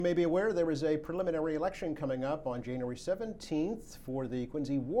You may be aware there is a preliminary election coming up on January 17th for the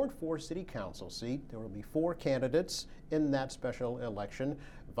Quincy Ward 4 City Council seat. There will be 4 candidates in that special election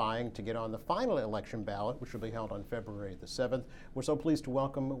vying to get on the final election ballot, which will be held on February the 7th. We're so pleased to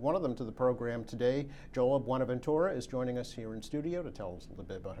welcome one of them to the program today. Joel Buenaventura is joining us here in studio to tell us a little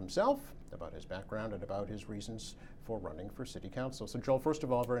bit about himself, about his background, and about his reasons for running for City Council. So Joel, first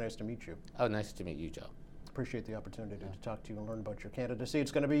of all, very nice to meet you. Oh, nice to meet you, Joe. Appreciate the opportunity to talk to you and learn about your candidacy. It's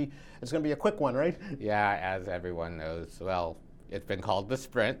going to be a quick one, right? Yeah, as everyone knows, well, it's been called the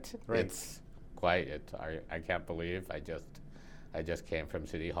sprint. Right. It's I can't believe I just came from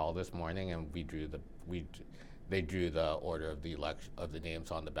City Hall this morning, and they drew the order of the election of the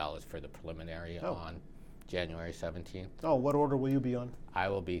names on the ballots for the preliminary on January 17th. Oh, what order will you be on? I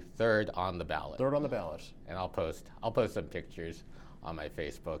will be third on the ballot. Third on the ballot. And I'll post some pictures on my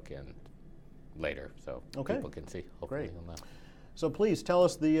Facebook and later, so people can see. Hopefully Great. you'll know. So please tell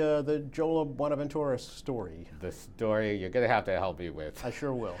us the Joel Buenaventura story. The story you're going to have to help me with. I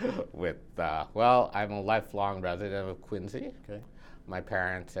sure will. Well, I'm a lifelong resident of Quincy. Okay. My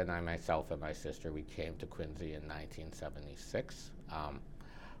parents and myself and my sister, we came to Quincy in 1976.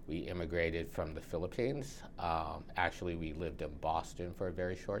 We immigrated from the Philippines. Actually, we lived in Boston for a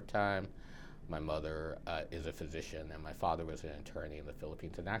very short time. My mother is a physician, and my father was an attorney in the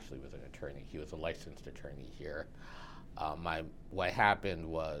Philippines, and actually was an attorney. He was a licensed attorney here. What happened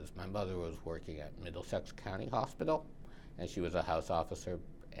was my mother was working at Middlesex County Hospital, and she was a house officer.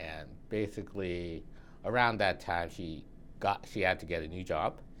 And basically, around that time, she had to get a new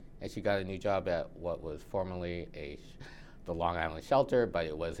job, and she got a new job at what was formerly the Long Island Shelter, but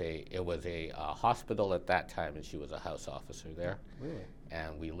it was a hospital at that time, and she was a house officer there. Really?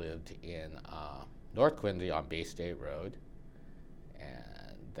 And we lived in North Quincy on Bay State Road,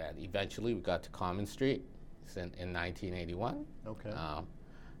 and then eventually we got to Common Street in 1981. Okay.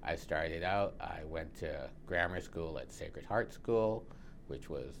 I started out, I went to grammar school at Sacred Heart School, which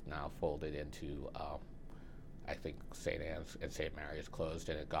was now folded into, I think St. Anne's and St. Mary's closed,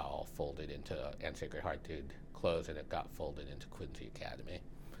 and it got all folded into, and Sacred Heart did close, and it got folded into Quincy Academy.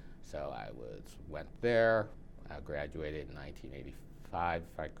 So I went there, I graduated in 1985,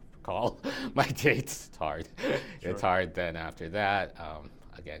 if I recall my dates. It's hard. Sure. It's hard then after that.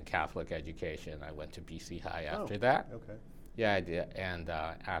 Again, Catholic education. I went to BC High after that. Okay. Yeah, I did. And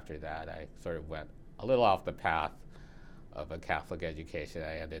after that, I sort of went a little off the path of a Catholic education.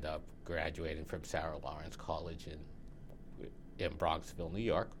 I ended up graduating from Sarah Lawrence College in Bronxville, New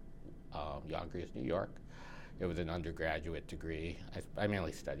York, Yonkers, New York. It was an undergraduate degree. I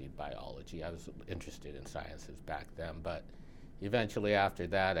mainly studied biology. I was interested in sciences back then, but eventually after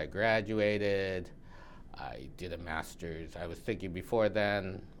that, I graduated. I did a master's. I was thinking before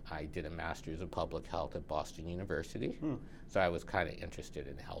then, I did a master's of public health at Boston University. So I was kind of interested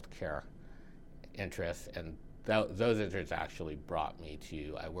in healthcare interests, and those interests actually brought me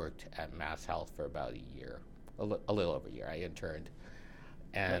to, I worked at Mass Health for about a year, a little over a year. I interned.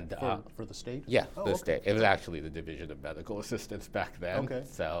 And for the state? Yeah, the the state. It was actually the Division of Medical Assistance back then. Okay.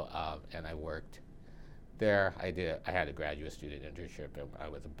 So, and I worked there. I had a graduate student internship, and I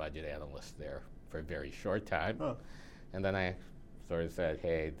was a budget analyst there for a very short time. Oh. And then I sort of said,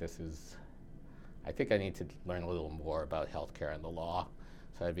 hey, I think I need to learn a little more about healthcare and the law.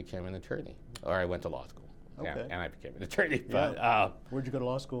 So I became an attorney, or I went to law school. Okay. Yeah, and I became an attorney. Yeah. But Where'd you go to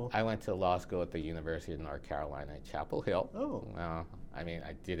law school? I went to law school at the University of North Carolina at Chapel Hill. Oh. I mean,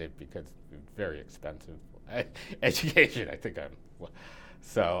 I did it because it was very expensive education. I think I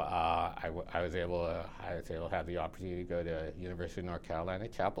was able to have the opportunity to go to University of North Carolina,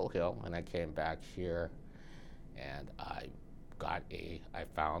 Chapel Hill, and I came back here, and I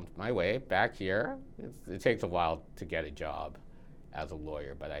found my way back here. It takes a while to get a job as a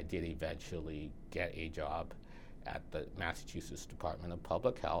lawyer, but I did eventually get a job at the Massachusetts Department of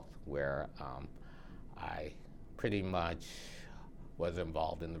Public Health, where I pretty much was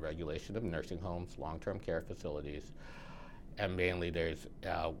involved in the regulation of nursing homes, long-term care facilities, and mainly there's,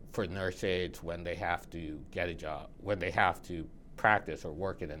 for nurse aides, when they have to get a job, when they have to practice or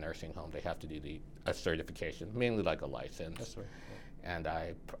work in a nursing home, they have to do a certification, mainly like a license. That's right. And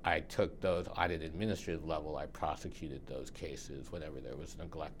I took those at an administrative level. I prosecuted those cases whenever there was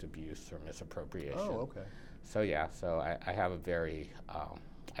neglect, abuse, or misappropriation. Oh, okay. So yeah, I have a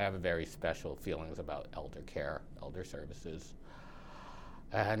very special feelings about elder care, elder services.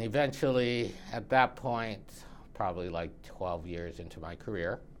 And eventually, at that point, probably like 12 years into my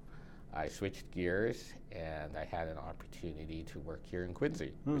career, I switched gears and I had an opportunity to work here in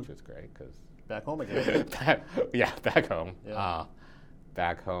Quincy, which was great because back home again. back home. Yeah.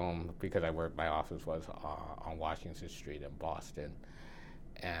 Back home because my office was on Washington Street in Boston,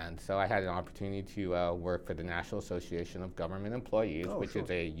 and so I had an opportunity to work for the National Association of Government Employees, which sure. is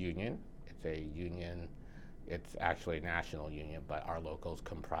a union. It's a union. It's actually a national union, but our locals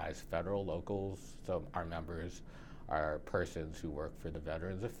comprise federal locals. So our members are persons who work for the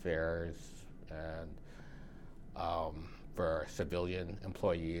Veterans Affairs and for civilian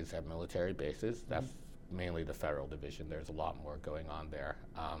employees at military bases. That's mainly the federal division. There's a lot more going on there.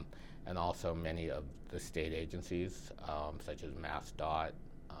 And also many of the state agencies, such as MassDOT,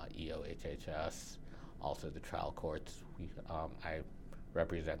 EOHHS, also the trial courts. I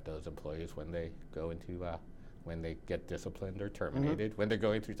represent those employees when they go into, when they get disciplined or terminated, when they're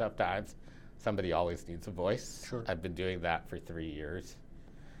going through tough times. Somebody always needs a voice. Sure. I've been doing that for 3 years,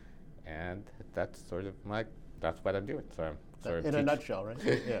 and that's sort of that's what I'm doing. So I'm sort of in a nutshell, right?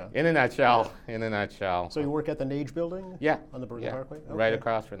 Yeah. In a nutshell. In a nutshell. So you work at the Nage Building? Yeah. On the Bergen Parkway? Okay. Right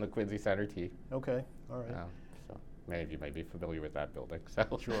across from the Quincy Center T. Okay. All right. So many of you may be familiar with that building. So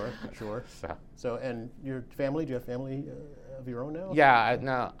Sure. So So, and your family? Do you have family of your own now? yeah,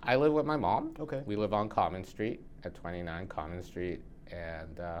 no, I live with my mom. Okay. We live on Common Street at 29 Common Street,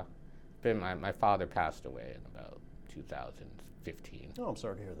 and my father passed away in about 2015. Oh, I'm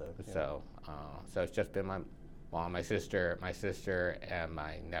sorry to hear that. Yeah. So it's just been my mom, my sister, and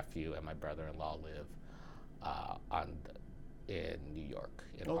my nephew and my brother-in-law live in New York,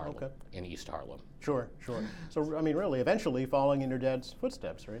 in Harlem, okay. in East Harlem. Sure. So, I mean, really, eventually following in your dad's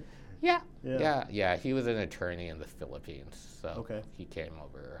footsteps, right? Yeah. He was an attorney in the Philippines, so Okay. he came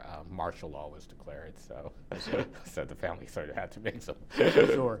over. Martial law was declared, so so the family sort of had to make some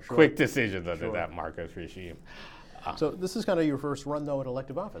Sure. quick decisions under Sure. that Marcos regime. So this is kind of your first run, though, at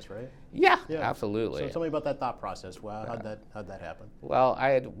elective office, right? Yeah, Yeah. absolutely. So tell me about that thought process. Wow, how'd that happen? Well, I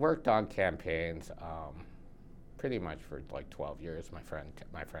had worked on campaigns pretty much for like 12 years. My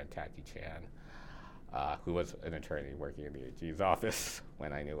friend Taki Chan, who was an attorney working in the AG's office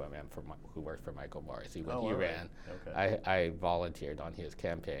when I knew him, and who worked for Michael Morrissey when he ran. Okay. I volunteered on his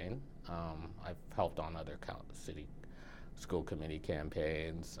campaign. I've helped on other city school committee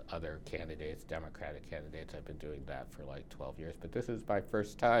campaigns, other candidates, Democratic candidates. I've been doing that for like 12 years, but this is my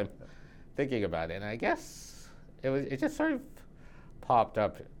first time thinking about it, and I guess it just sort of popped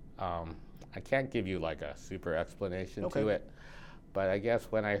up. I can't give you like a super explanation to it, but I guess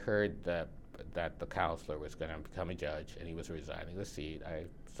when I heard that the counselor was going to become a judge and he was resigning the seat, I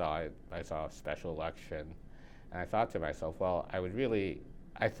saw a special election, and I thought to myself, well,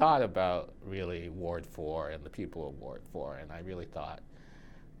 I thought about really Ward 4 and the people of Ward 4, and I really thought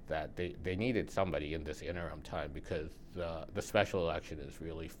that they needed somebody in this interim time, because the special election is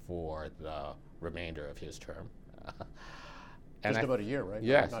really for the remainder of his term. Just about a year, right?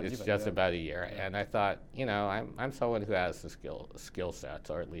 Yes, Not it's even, just about a year, and I thought, I'm someone who has the skill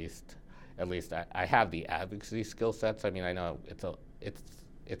sets, or at least I have the advocacy skill sets. I mean, I know it's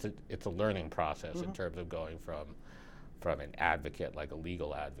a learning process in terms of going from an advocate, like a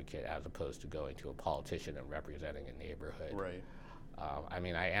legal advocate, as opposed to going to a politician and representing a neighborhood. Right. I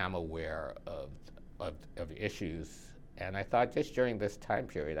mean, I am aware of issues, and I thought just during this time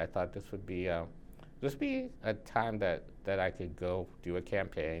period, I thought this would be a time that I could go do a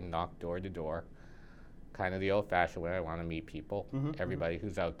campaign, knock door to door, kind of the old-fashioned way. I want to meet people, everybody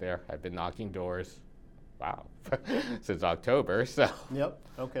who's out there. I've been knocking doors, wow, since October. So. Yep.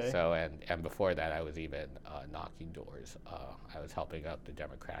 Okay. So and before that, I was even knocking doors. I was helping out the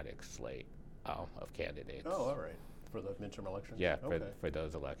Democratic slate of candidates. Oh, all right. For the midterm elections? Yeah, Okay. for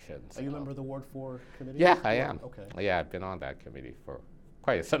those elections. Are you a member of the Ward 4 committee? Yeah, I am. Okay. Yeah, I've been on that committee for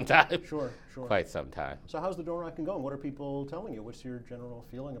quite some time. Sure. Quite some time. So how's the door knocking going? What are people telling you? What's your general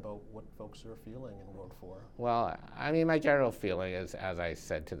feeling about what folks are feeling in Ward 4? Well, I mean, my general feeling is, as I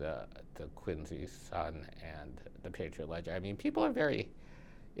said to the Quincy Sun and the Patriot Ledger, I mean, people are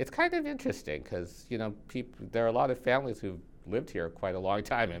it's kind of interesting, because, there are a lot of families who've lived here quite a long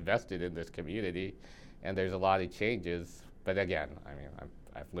time, invested in this community, and there's a lot of changes. But again, I mean,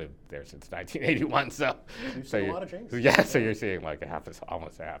 I've lived there since 1981, so You've seen a lot of changes. Yeah, so you're seeing like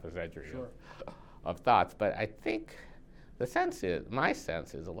almost a half a century Sure. of thoughts. But I think my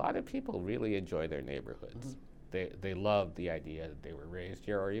sense is a lot of people really enjoy their neighborhoods. They love the idea that they were raised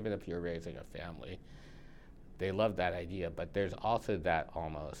here, or even if you're raising a family, they love that idea. But there's also that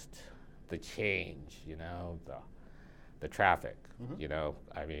almost the change, the traffic.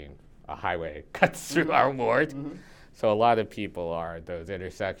 I mean, a highway cuts through our ward. So a lot of people are those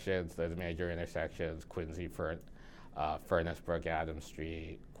major intersections, Quincy, Furnace Brook, Adams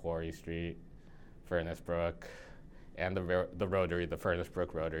Street, Quarry Street, Furnace Brook, and the Rotary, the Furnace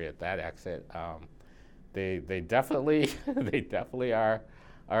Brook Rotary at that exit. They definitely are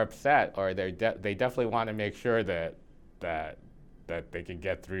upset, or they definitely want to make sure that that they can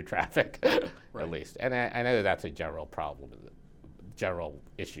get through traffic, Right. at least. And I know that's a general problem, general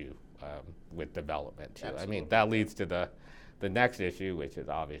issue with development too. I mean, Absolutely. that leads to the next issue, which is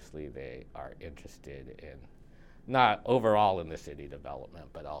obviously they are interested in not overall in the city development,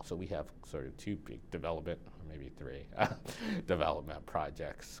 but also we have sort of two big development, or maybe three development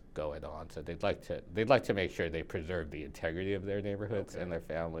projects going on. So they'd like to make sure they preserve the integrity of their neighborhoods and their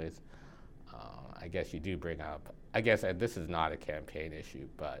families. I guess you do bring up, I guess, and this is not a campaign issue,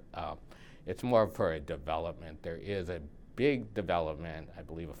 but it's more for a development. There is a big development, I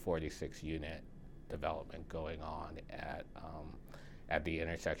believe a 46-unit development going on at the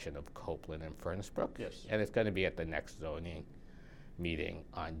intersection of Copeland and Furnace Brook. Yes. And it's going to be at the next zoning meeting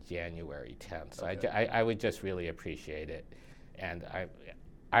on January 10th. So Okay. I would just really appreciate it. And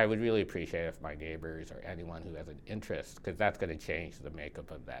I would really appreciate if my neighbors or anyone who has an interest, because that's going to change the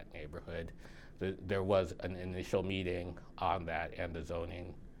makeup of that neighborhood. There was an initial meeting on that, and the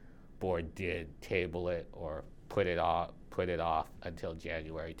zoning board did table it or put it off until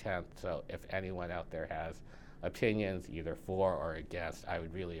January 10th. So if anyone out there has opinions, either for or against, I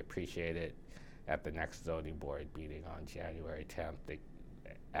would really appreciate it at the next zoning board meeting on January 10th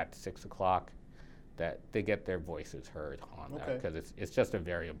at 6 o'clock, that they get their voices heard on that, Okay. because it's just a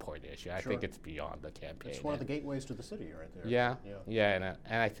very important issue. I Sure. think it's beyond the campaign. It's one of the gateways to the city right there. Yeah,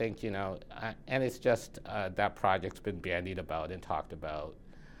 and I think, and it's just that project's been bandied about and talked about,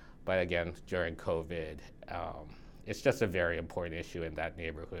 but again, during COVID, it's just a very important issue in that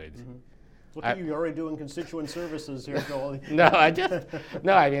neighborhood. Mm-hmm. Look at you, you're already doing constituent services here, Joel. No, I mean,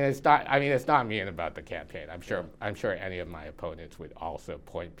 it's not. I mean, it's not me and about the campaign. I'm sure any of my opponents would also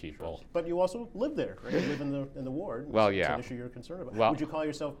point people. But you also live there, right? You live in the ward. Well, It's yeah. an issue you're concerned about. Well- Would you call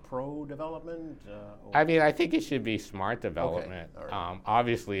yourself pro-development? I mean, I think it should be smart development. all right.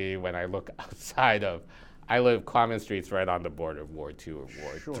 Obviously, when I look outside of, I live Common Street's right on the border of Ward 2 or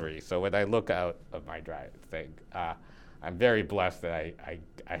Ward Sure. 3. So when I look out of my drive thing, I'm very blessed that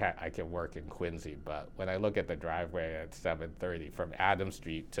I can work in Quincy. But when I look at the driveway at 730 from Adam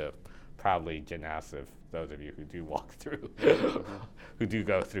Street to probably Genesee, those of you who do walk through, who do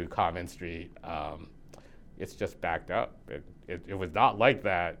go through Common Street, it's just backed up. It was not like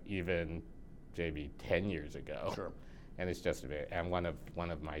that even maybe 10 years ago. Sure. And it's just a bit. And one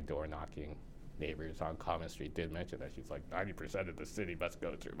of my door knocking neighbors on Common Street did mention that. She's like, 90% of the city must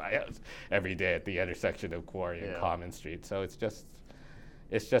go through my house every day at the intersection of Quarry and Common Street. So it's just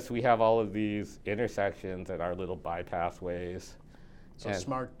we have all of these intersections and our little bypass ways. So and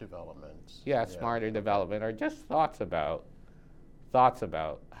smart development. smarter development, or just thoughts about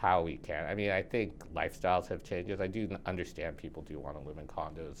how we can. I mean, I think lifestyles have changed. I do understand people do want to live in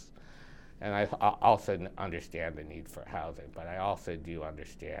condos. And I also understand the need for housing, but I also do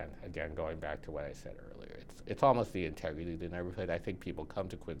understand, again, going back to what I said earlier, it's almost the integrity of the neighborhood. I think people come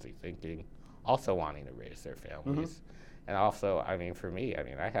to Quincy thinking, also wanting to raise their families. Mm-hmm. And also, I mean, for me,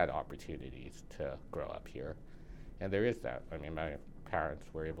 I had opportunities to grow up here. And there is that. I mean, my parents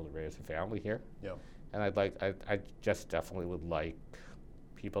were able to raise a family here. Yeah. And I just definitely would like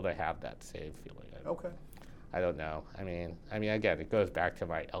people to have that same feeling. Okay. I don't know. I mean, again, it goes back to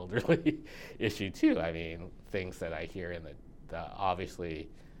my elderly issue too. I mean, things that I hear in the obviously,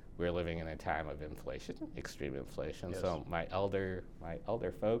 we're living in a time of inflation, extreme inflation. Yes. So my older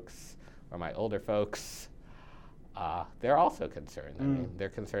folks, they're also concerned. I mean, they're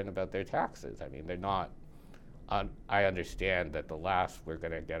concerned about their taxes. I mean, they're not. I understand that we're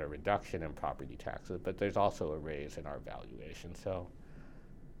going to get a reduction in property taxes, but there's also a raise in our valuation. So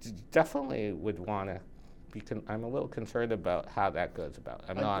definitely would want to. I'm a little concerned about how that goes about.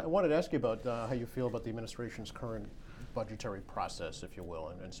 I wanted to ask you about how you feel about the administration's current budgetary process, if you will,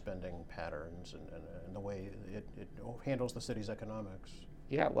 and spending patterns and the way it handles the city's economics.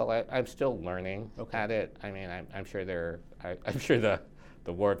 Yeah, well, I'm still learning at it. I mean, I'm sure I'm sure the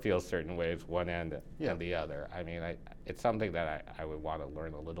ward feels certain ways, one end and the other. I mean, it's something that I would want to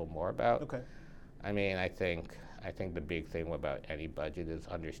learn a little more about. Okay. I mean, I think the big thing about any budget is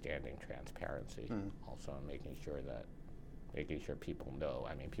understanding transparency, also making sure people know.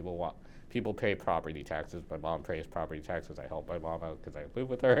 I mean, people pay property taxes. My mom pays property taxes. I help my mom out because I live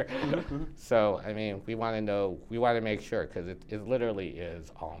with her. So, I mean, we want to make sure, because it literally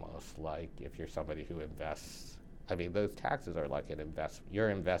is almost like if you're somebody who invests. I mean, those taxes are like an investment. You're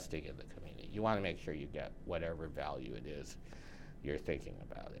investing in the community. You want to make sure you get whatever value it is you're thinking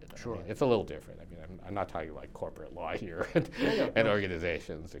about it. Sure. I mean, it's a little different. I mean, I'm not talking like corporate law here and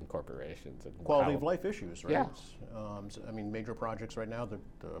organizations and corporations and Quality of life issues, right? Yeah. So, I mean, major projects right now, the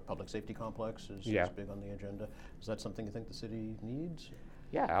public safety complex is big on the agenda. Is that something you think the city needs?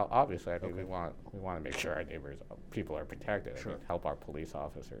 Yeah, obviously. I mean, Okay. we want to make sure our neighbors, people are protected. Sure. I mean, help our police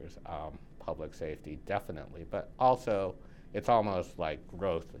officers, public safety, definitely. But also, it's almost like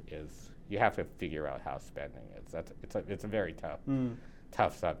growth is. You have to figure out how spending is. It's a very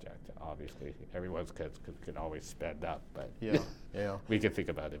tough subject. Obviously, everyone's kids could always spend up, but Yeah, yeah. we could think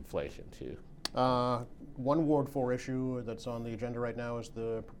about inflation too. One Ward 4 issue that's on the agenda right now is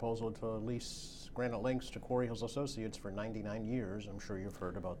the proposal to lease Granite Links to Quarry Hills Associates for 99 years. I'm sure you've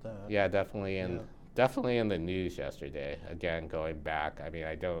heard about that. Yeah, definitely in the news yesterday. Again, going back, I mean,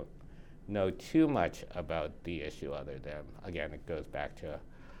 I don't know too much about the issue other than, again, it goes back to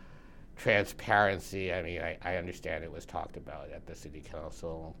transparency. I mean, I understand it was talked about at the city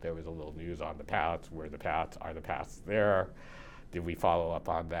council. There was a little news on the paths. Where the paths? Are the paths there? Did we follow up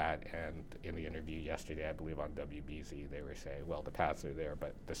on that? And in the interview yesterday, I believe on WBZ, they were saying, well, the paths are there,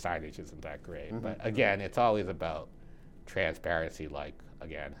 but the signage isn't that great. Mhm. But again, it's always about transparency, like,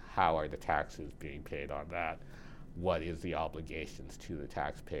 again, how are the taxes being paid on that? What is the obligations to the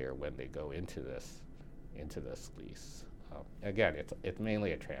taxpayer when they go into this lease? Again, it's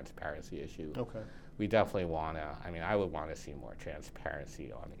mainly a transparency issue. Okay. We definitely want to, I mean, I would want to see more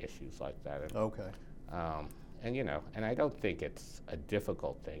transparency on issues like that. And, Okay. and you know, and I don't think it's a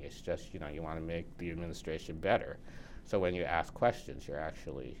difficult thing. It's just, you know, you want to make the administration better. So when you ask questions, you're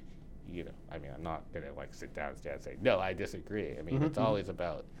actually, you know, I mean, I'm not going to like sit down and say, no, I disagree. I mean, it's always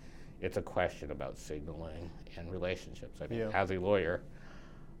about, it's a question about signaling and relationships. I mean, Yeah. as a lawyer,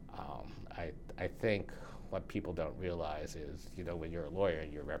 I think what people don't realize is, you know, when you're a lawyer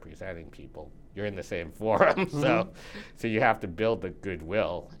and you're representing people, you're in the same forum. So you have to build the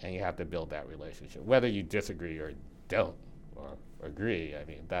goodwill and you have to build that relationship. Whether you disagree or don't or agree, I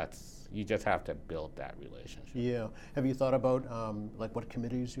mean, you just have to build that relationship. Yeah. Have you thought about like what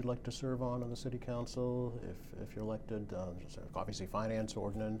committees you'd like to serve on the city council if you're elected? Obviously, finance,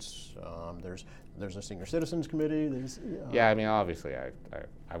 ordinance. There's a senior citizens committee. Yeah, I mean, obviously,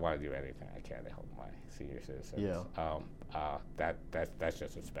 I want to do anything I can to help my senior citizens. Yeah. That's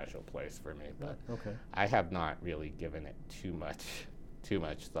just a special place for me. But Okay. I have not really given it too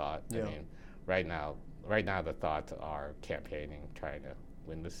much thought. Yeah. I mean, right now the thoughts are campaigning, trying to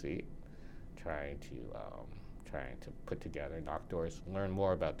win the seat, trying to put together, knock doors, learn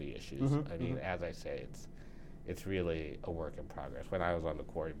more about the issues. I mean, as I say, it's really a work in progress. When I was on the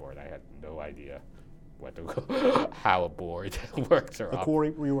quarry board, I had no idea how a board works or The quarry.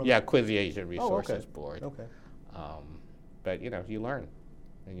 You were Quincy Asian Resources okay. Board. Okay. But you know, you learn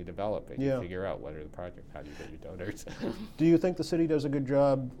and you develop and Yeah. you figure out what are the projects, how do you get your donors. Do you think the city does a good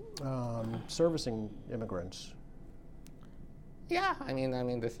job servicing immigrants? Yeah, I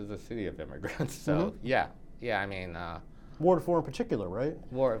mean, this is a city of immigrants, so yeah. I mean, Ward 4 in particular, right?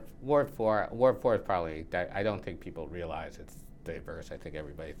 Ward 4 is probably. I don't think people realize it's diverse. I think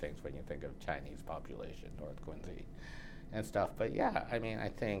everybody thinks when you think of Chinese population, North Quincy, and stuff. But yeah, I mean, I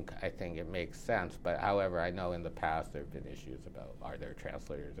think it makes sense. But however, I know in the past there have been issues about are there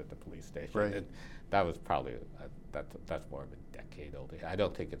translators at the police station, Right. and that was probably that's more of a decade old. I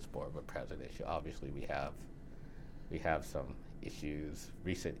don't think it's more of a present issue. Obviously, we have some issues,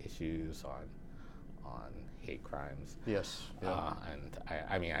 recent issues on hate crimes. Yes. Yeah. And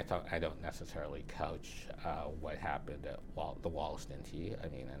I mean, I don't necessarily couch what happened at the Wollaston Tea. I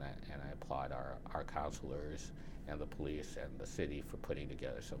mean, and I applaud our counselors and the police and the city for putting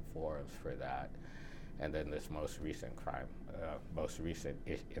together some forums for that. And then this most recent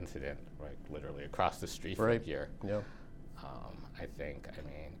incident, right, literally across the street Right. from here. Yeah. I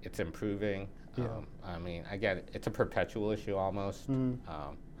mean, it's improving. Yeah. I mean, again, it's a perpetual issue almost.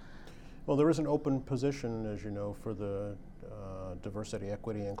 Well, there is an open position, as you know, for the diversity,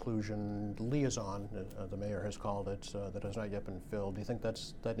 equity, inclusion liaison. The mayor has called it that has not yet been filled. Do you think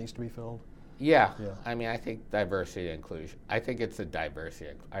that needs to be filled? Yeah. Yeah. I mean, I think diversity and inclusion. I think it's a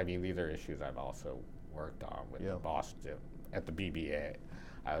diversity. I mean, these are issues I've also worked on with Yeah. Boston at the BBA.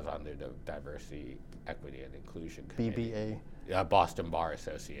 I was on the Diversity, Equity, and Inclusion Committee. BBA. Boston Bar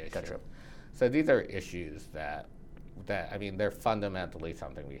Association. Gotcha. So these are issues that I mean, they're fundamentally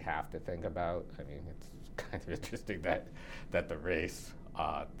something we have to think about. I mean, it's kind of interesting that the race,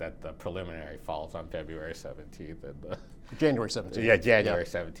 that the preliminary falls on February 17th and the January 17th. yeah, January Yeah.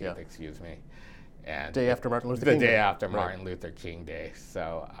 17th, Yeah. excuse me. And Day after Martin Luther the King day Day. after Right. Martin Luther King Day.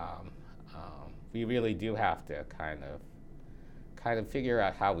 So we really do have to kind of figure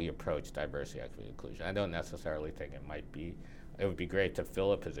out how we approach diversity, equity, inclusion. I don't necessarily think it would be great to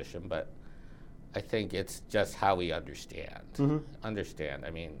fill a position, but I think it's just how we understand. Understand. I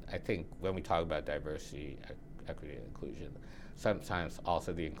mean, I think when we talk about diversity, equity, and inclusion, sometimes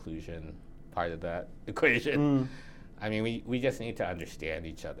also the inclusion part of that equation. I mean, we just need to understand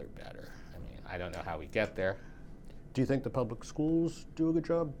each other better. I mean, I don't know how we get there. Do you think the public schools do a good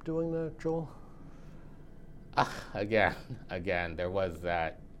job doing that, Joel? Again, there was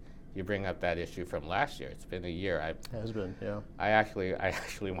that. You bring up that issue from last year. It's been a year. Has been, yeah. I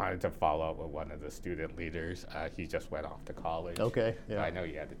actually wanted to follow up with one of the student leaders. He just went off to college. Okay, yeah. I know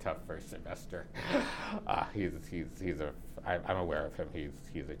he had a tough first semester. I'm aware of him.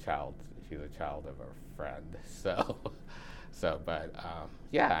 He's a child of a friend.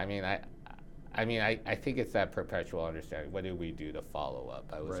 Yeah. I think it's that perpetual understanding. What do we do to follow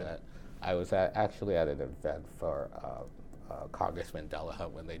up? I was actually at an event for Congressman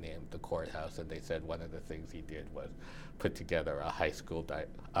Delahunt when they named the courthouse, and they said one of the things he did was put together a high school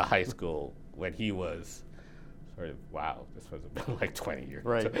when he was sort of, wow, this was like 20 years,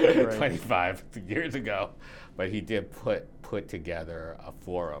 right. 25 years ago, but he did put together a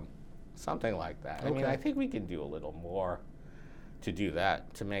forum, something like that. Okay. I mean, I think we can do a little more to do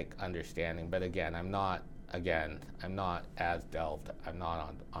that, to make understanding, but again, I'm not as delved. I'm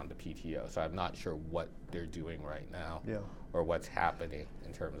not on the PTO, so I'm not sure what they're doing right now, or what's happening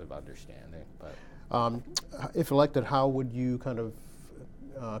in terms of understanding. But if elected, how would you kind of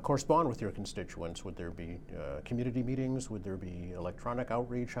correspond with your constituents? Would there be community meetings? Would there be electronic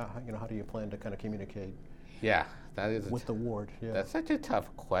outreach? How do you plan to kind of communicate? Yeah, that is with the ward. Yeah, that's such a tough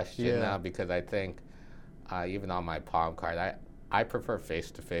question now, because I think even on my palm card, I prefer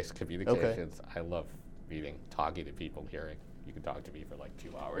face-to-face communications. Okay. I love talking to people, hearing. You can talk to me for like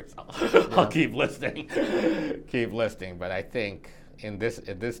 2 hours. I'll keep listening, But I think in this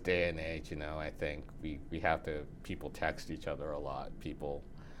day and age, I think we have to. People text each other a lot.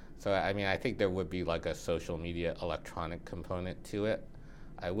 So I mean, I think there would be like a social media electronic component to it.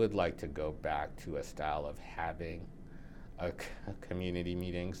 I would like to go back to a style of having a community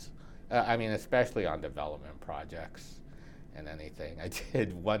meetings. I mean, especially on development projects. And anything. I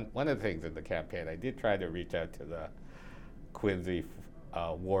did one of the things in the campaign, I did try to reach out to the Quincy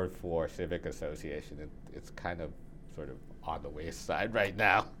Ward 4 Civic Association. It's kind of sort of on the wayside right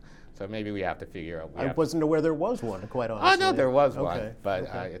now. So maybe we have to figure out. I wasn't aware there was one, quite honestly. Oh no, there was one, but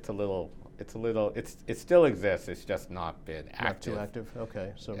it still exists. It's just not been active. Not too active.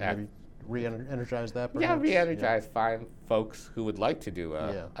 Okay, so maybe re-energize that. Perhaps? Yeah, re-energize. Find folks who would like to do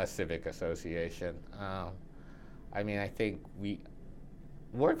a civic association. I mean, I think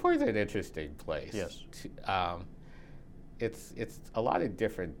Ward 4 is an interesting place. Yes. It's a lot of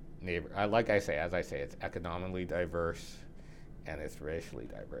different as I say, it's economically diverse and it's racially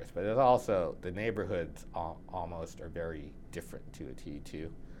diverse. But it's also, the neighborhoods almost are very different to a T too.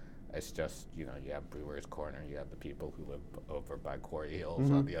 It's just, you have Brewer's Corner, you have the people who live over by Quarry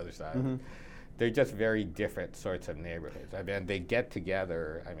Hills on the other side. Mm-hmm. They're just very different sorts of neighborhoods. I mean, they get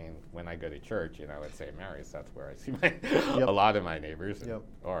together. I mean, when I go to church, at St. Mary's, that's where I see a lot of my neighbors.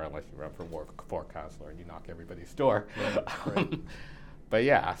 Or unless you run for Fort Counselor and you knock everybody's door. Right. But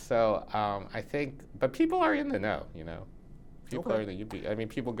yeah, so I think, but people are in the know, People are in the, I mean,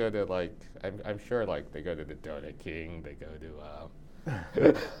 people go to I'm sure they go to the Donut King, they go to,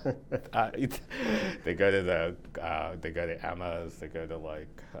 they go to Emma's, they go to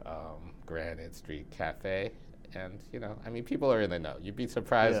Granite Street Cafe, and I mean, people are in the know. You'd be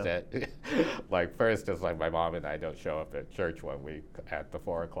surprised at first it's my mom and I don't show up at church one week at the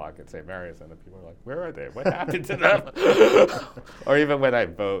 4 o'clock at St. Mary's, and the people are like, where are they? What happened to them? Or even when I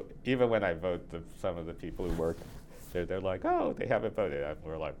vote, some of the people who work, they're like, oh, they haven't voted. And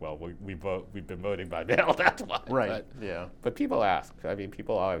we're like, well, we've been voting by mail. That's why. Right. But people ask. I mean,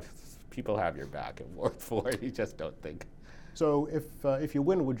 people have your back in Ward 4. You just don't think. So if you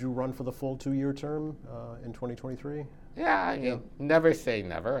win, would you run for the full 2-year term in 2023? Yeah, I mean, never say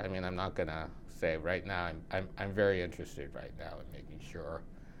never. I mean, I'm not gonna say right now. I'm very interested right now in making sure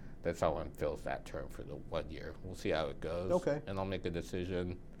that someone fills that term for the 1 year. We'll see how it goes. Okay. And I'll make a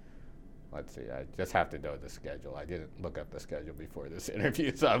decision. Let's see. I just have to know the schedule. I didn't look up the schedule before this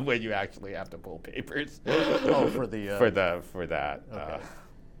interview, so when you actually have to pull papers. Oh, for that. Okay.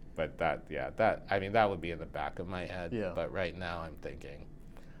 But that would be in the back of my head. Yeah. But right now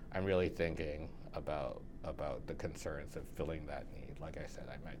I'm really thinking about the concerns of filling that need. Like I said,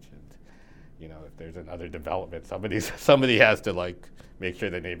 I mentioned, if there's another development, somebody has to make sure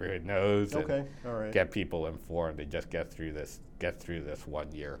the neighborhood knows. Okay. All right. Get people informed and just get through this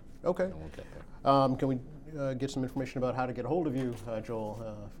 1 year. Okay. And we'll get there. Can we get some information about how to get a hold of you, Joel,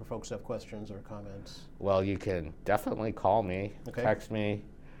 for folks who have questions or comments? Well, you can definitely call me, text me,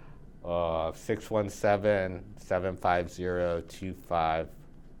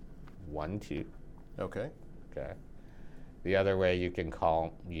 617-750-2512. Okay. The other way you can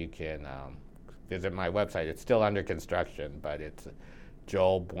visit my website. It's still under construction, but it's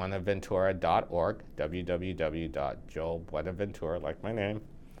joelbuenaventura.org, www.joelbuenaventura, like my name,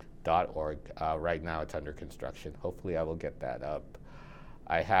 .org. Right now it's under construction. Hopefully I will get that up.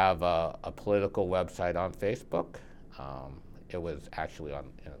 I have a political website on Facebook. It was actually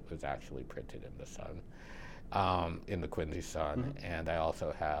printed in the Sun, in the Quincy Sun, and I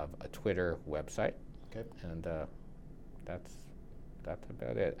also have a Twitter website. Okay. And that's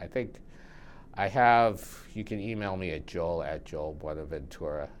about it. I think I have. You can email me at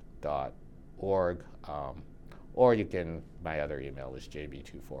joel@joelbuenaventura.org, or you can. My other email is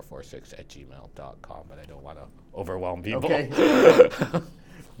jb2446@gmail.com, but I don't want to overwhelm people. Okay.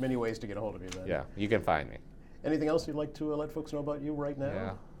 Many ways to get a hold of you then. Yeah, you can find me. Anything else you'd like to let folks know about you right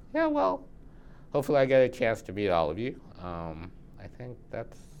now? Yeah. Well, hopefully I get a chance to meet all of you. I think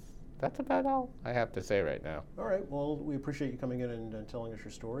that's about all I have to say right now. All right. Well, we appreciate you coming in and telling us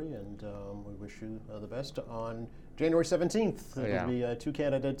your story, and we wish you the best on January 17th. There will be 2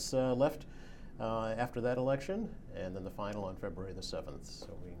 candidates left after that election, and then the final on February the 7th.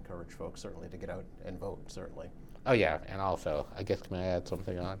 So we encourage folks certainly to get out and vote, certainly. Oh, yeah, and also, I guess, can I add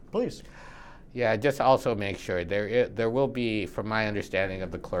something on? Please. Yeah, just also make sure there will be, from my understanding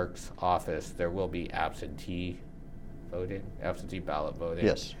of the clerk's office, there will be absentee ballot voting.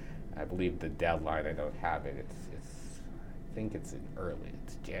 Yes. I believe the deadline, I don't have it, I think it's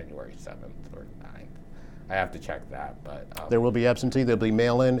it's January 7th or 9th. I have to check that, but. There will be absentee, there'll be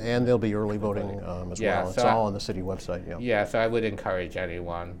mail-in, and there'll be early voting as well. It's all on the city website, yeah. Yeah, so I would encourage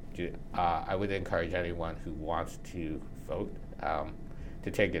anyone, who wants to vote, to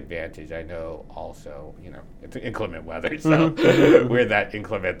take advantage. I know also, it's inclement weather, so we're in that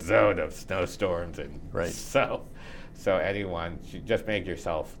inclement zone of snowstorms, and so anyone should just make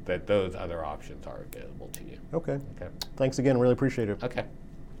yourself that those other options are available to you. Okay. Thanks again, really appreciate it. Okay.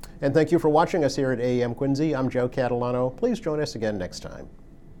 And thank you for watching us here at AEM Quincy. I'm Joe Catalano. Please join us again next time.